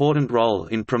extremely important role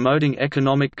in promoting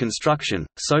economic construction,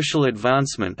 social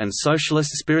advancement and socialist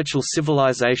spiritual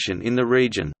civilization in the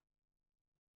region.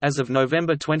 As of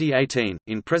November 2018,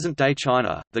 in present-day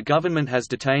China, the government has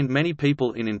detained many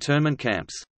people in internment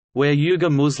camps, where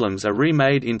Uyghur Muslims are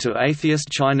remade into atheist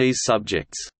Chinese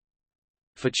subjects.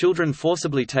 For children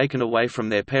forcibly taken away from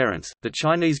their parents, the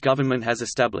Chinese government has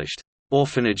established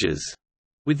orphanages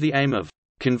with the aim of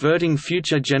converting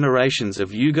future generations of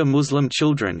Uyghur Muslim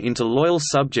children into loyal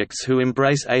subjects who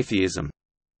embrace atheism.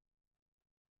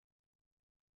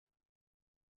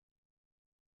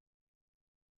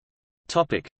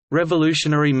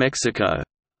 Revolutionary Mexico.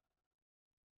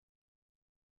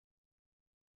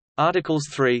 Articles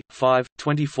 3, 5,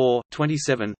 24,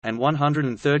 27, and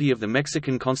 130 of the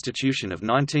Mexican Constitution of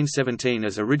 1917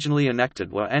 as originally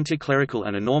enacted were anti-clerical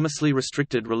and enormously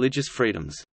restricted religious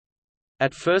freedoms.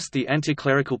 At first the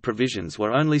anti-clerical provisions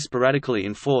were only sporadically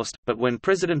enforced, but when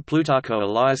President Plutarco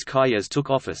Elias Calles took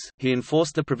office, he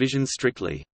enforced the provisions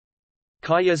strictly.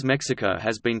 Calles' Mexico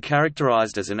has been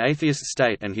characterized as an atheist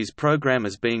state and his program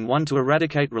as being one to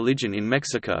eradicate religion in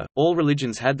Mexico. All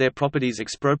religions had their properties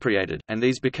expropriated, and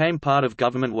these became part of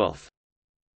government wealth.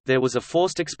 There was a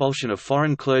forced expulsion of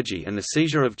foreign clergy and the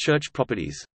seizure of church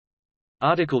properties.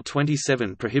 Article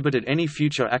 27 prohibited any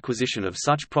future acquisition of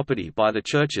such property by the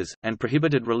churches, and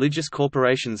prohibited religious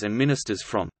corporations and ministers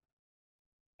from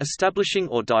establishing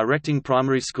or directing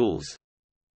primary schools.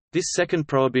 This second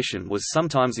prohibition was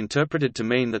sometimes interpreted to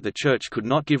mean that the Church could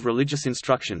not give religious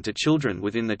instruction to children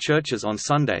within the churches on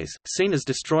Sundays, seen as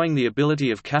destroying the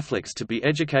ability of Catholics to be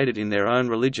educated in their own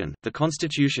religion. The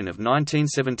Constitution of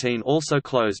 1917 also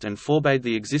closed and forbade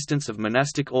the existence of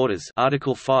monastic orders.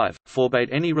 Article 5 forbade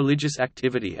any religious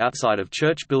activity outside of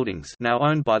church buildings now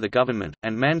owned by the government,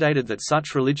 and mandated that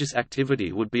such religious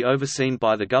activity would be overseen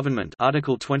by the government.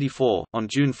 Article 24. On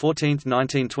June 14,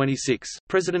 1926,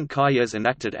 President Calles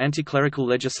enacted anti-clerical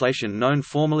legislation known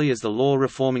formally as the Law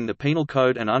Reforming the Penal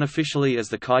Code and unofficially as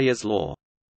the Calles Law.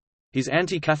 His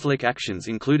anti-Catholic actions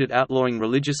included outlawing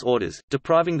religious orders,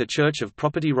 depriving the Church of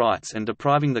property rights and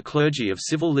depriving the clergy of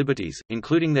civil liberties,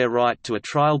 including their right to a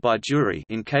trial by jury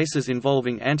in cases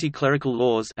involving anti-clerical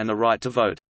laws and the right to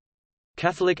vote.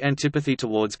 Catholic antipathy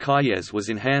towards Calles was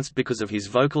enhanced because of his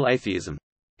vocal atheism.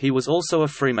 He was also a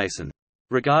Freemason.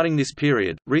 Regarding this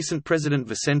period, recent President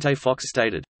Vicente Fox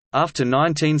stated, "After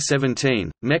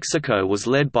 1917, Mexico was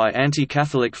led by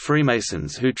anti-Catholic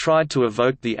Freemasons who tried to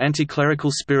evoke the anti-clerical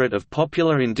spirit of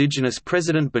popular indigenous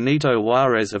President Benito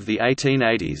Juárez of the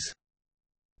 1880s.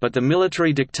 But the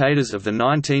military dictators of the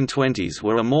 1920s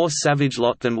were a more savage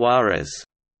lot than Juárez."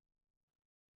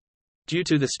 Due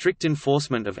to the strict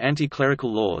enforcement of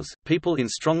anti-clerical laws, people in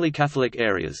strongly Catholic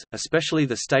areas, especially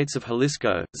the states of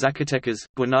Jalisco, Zacatecas,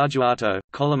 Guanajuato,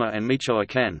 Colima and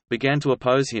Michoacán, began to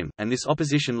oppose him, and this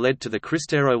opposition led to the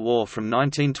Cristero War from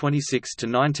 1926 to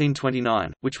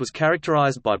 1929, which was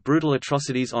characterized by brutal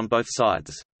atrocities on both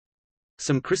sides.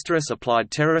 Some Cristeros applied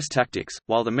terrorist tactics,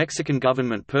 while the Mexican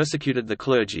government persecuted the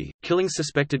clergy, killing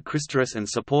suspected Cristeros and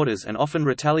supporters and often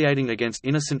retaliating against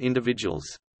innocent individuals.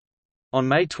 On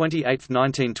May 28,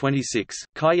 1926,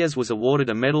 Calles was awarded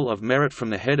a Medal of Merit from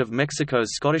the head of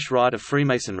Mexico's Scottish Rite of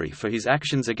Freemasonry for his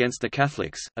actions against the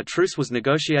Catholics. A truce was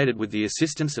negotiated with the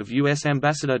assistance of U.S.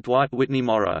 Ambassador Dwight Whitney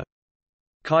Morrow.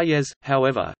 Calles,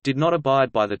 however, did not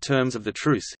abide by the terms of the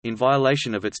truce. In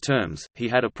violation of its terms, he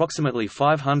had approximately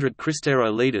 500 Cristero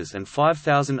leaders and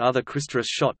 5,000 other Cristeros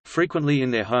shot, frequently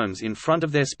in their homes in front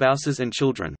of their spouses and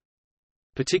children.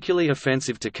 Particularly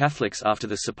offensive to Catholics after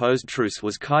the supposed truce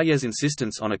was Calles'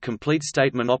 insistence on a complete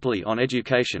state monopoly on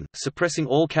education, suppressing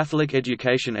all Catholic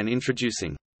education and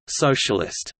introducing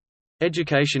socialist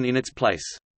education in its place.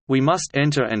 "We must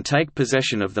enter and take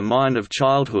possession of the mind of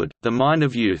childhood, the mind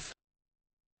of youth."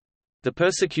 The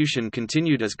persecution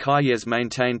continued as Calles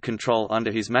maintained control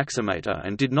under his maximator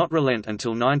and did not relent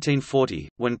until 1940,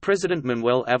 when President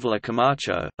Manuel Ávila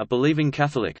Camacho, a believing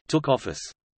Catholic, took office.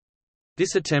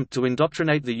 This attempt to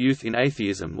indoctrinate the youth in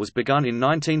atheism was begun in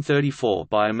 1934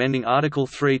 by amending Article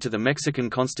 3 to the Mexican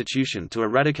Constitution to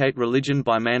eradicate religion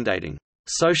by mandating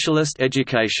socialist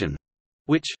education,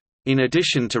 which, in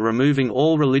addition to removing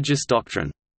all religious doctrine,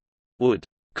 would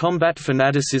combat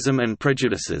fanaticism and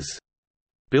prejudices,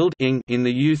 build in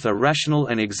the youth a rational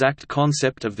and exact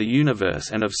concept of the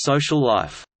universe and of social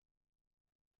life.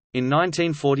 In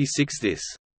 1946 this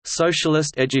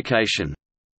socialist education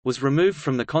was removed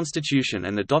from the Constitution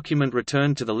and the document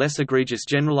returned to the less egregious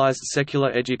generalized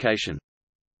secular education.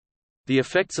 The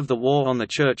effects of the war on the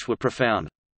Church were profound.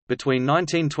 Between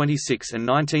 1926 and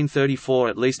 1934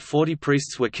 at least 40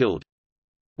 priests were killed.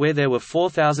 Where there were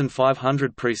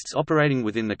 4,500 priests operating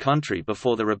within the country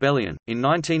before the rebellion, in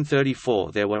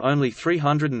 1934 there were only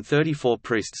 334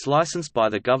 priests licensed by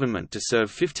the government to serve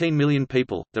 15 million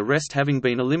people, the rest having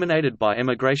been eliminated by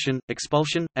emigration,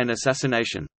 expulsion, and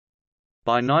assassination.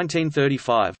 By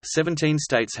 1935, 17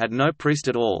 states had no priest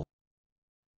at all.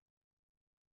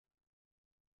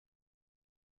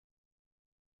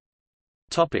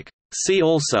 See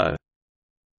also: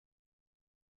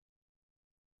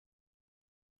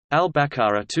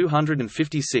 Al-Baqarah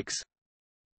 256,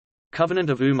 Covenant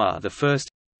of Umar I,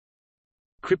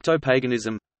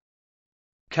 Crypto-paganism,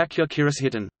 Kakya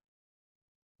Kirishiten,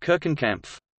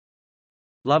 Kirchenkampf,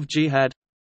 Love Jihad,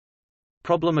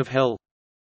 Problem of Hell,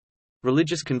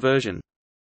 Religious conversion,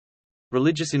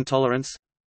 Religious intolerance,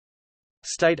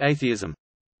 State atheism.